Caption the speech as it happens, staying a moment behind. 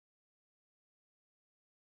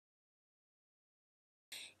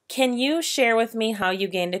Can you share with me how you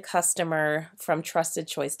gained a customer from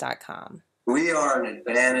TrustedChoice.com? We are an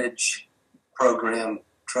Advantage program,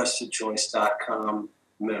 TrustedChoice.com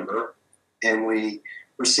member, and we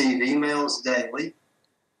receive emails daily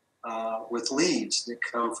with leads that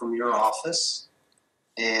come from your office,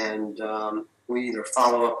 and we either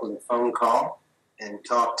follow up with a phone call and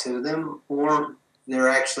talk to them, or they're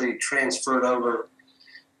actually transferred over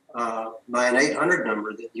by an 800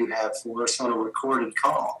 number that you have for us on a recorded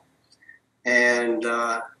call. And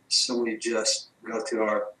so we just go through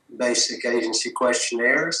our basic agency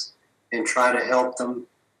questionnaires and try to help them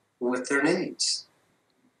with their needs.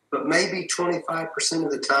 But maybe 25%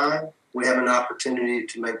 of the time, we have an opportunity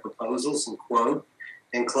to make proposals and quote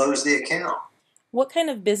and close the account. What kind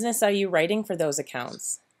of business are you writing for those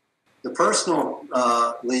accounts? The personal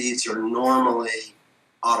leads are normally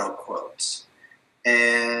auto quotes,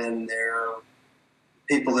 and they're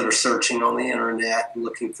people that are searching on the internet and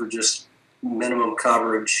looking for just minimum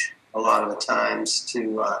coverage a lot of the times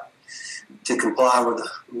to comply with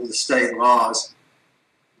the state laws.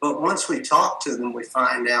 But once we talk to them, we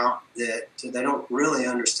find out that they don't really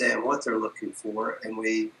understand what they're looking for, and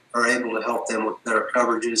we are able to help them with better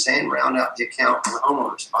coverages and round out the account for the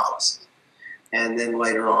homeowner's policy, and then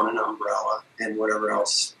later on an umbrella and whatever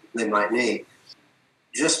else they might need.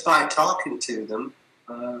 Just by talking to them,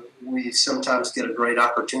 we sometimes get a great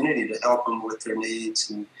opportunity to help them with their needs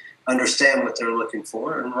and understand what they're looking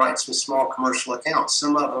for and write some small commercial accounts.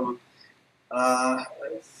 Some of them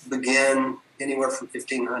begin anywhere from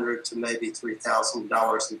 $1,500 to maybe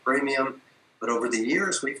 $3,000 in premium. But over the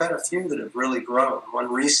years, we've had a few that have really grown.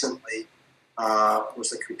 One recently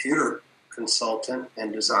was a computer consultant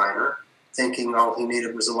and designer, thinking all he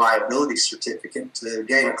needed was a liability certificate to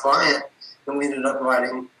gain a client. And we ended up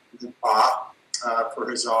writing the BOP for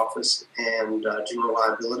his office and general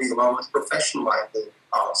liability along with professional liability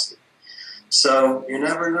policy. So you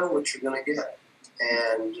never know what you're going to get.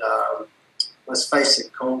 And let's face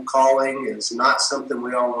it, cold calling is not something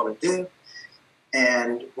we all want to do.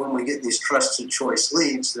 And when we get these trusted choice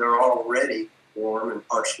leads, they're already warm and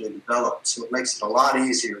partially developed. So it makes it a lot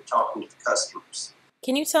easier talking to the customers.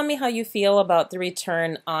 Can you tell me how you feel about the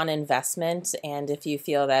return on investment and if you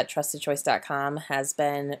feel that TrustedChoice.com has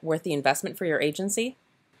been worth the investment for your agency?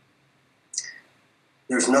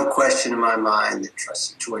 There's no question in my mind that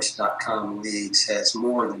TrustedChoice.com leads has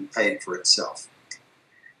more than paid for itself.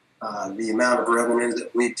 The amount of revenue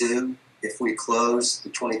that we do, if we close the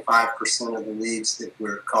 25% of the leads that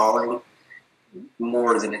we're calling,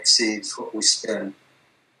 more than exceeds what we spend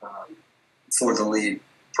for the lead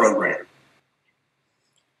program.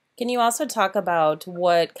 Can you also talk about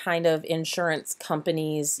what kind of insurance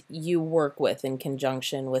companies you work with in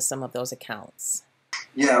conjunction with some of those accounts?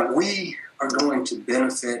 Yeah, we are going to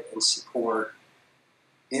benefit and support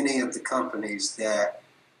any of the companies that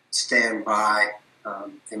stand by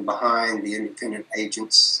and behind the independent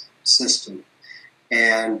agents system.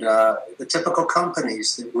 And the typical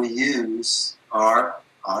companies that we use are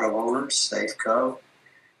auto owners, Safeco,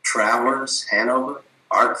 Travelers, Hanover,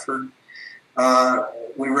 Hartford.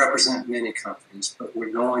 We represent many companies, but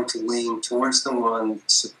we're going to lean towards the one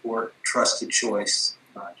that support Trusted Choice,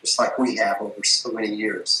 just like we have over so many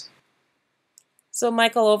years. So,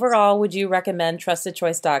 Michael, overall, would you recommend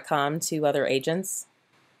TrustedChoice.com to other agents?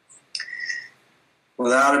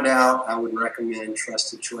 Without a doubt, I would recommend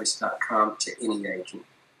TrustedChoice.com to any agent.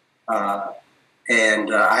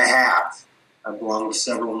 And I have. I belong to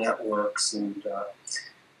several networks and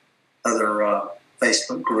other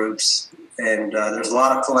Facebook groups, and there's a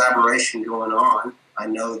lot of collaboration going on. I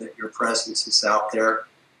know that your presence is out there,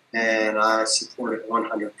 and I support it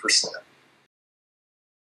 100%.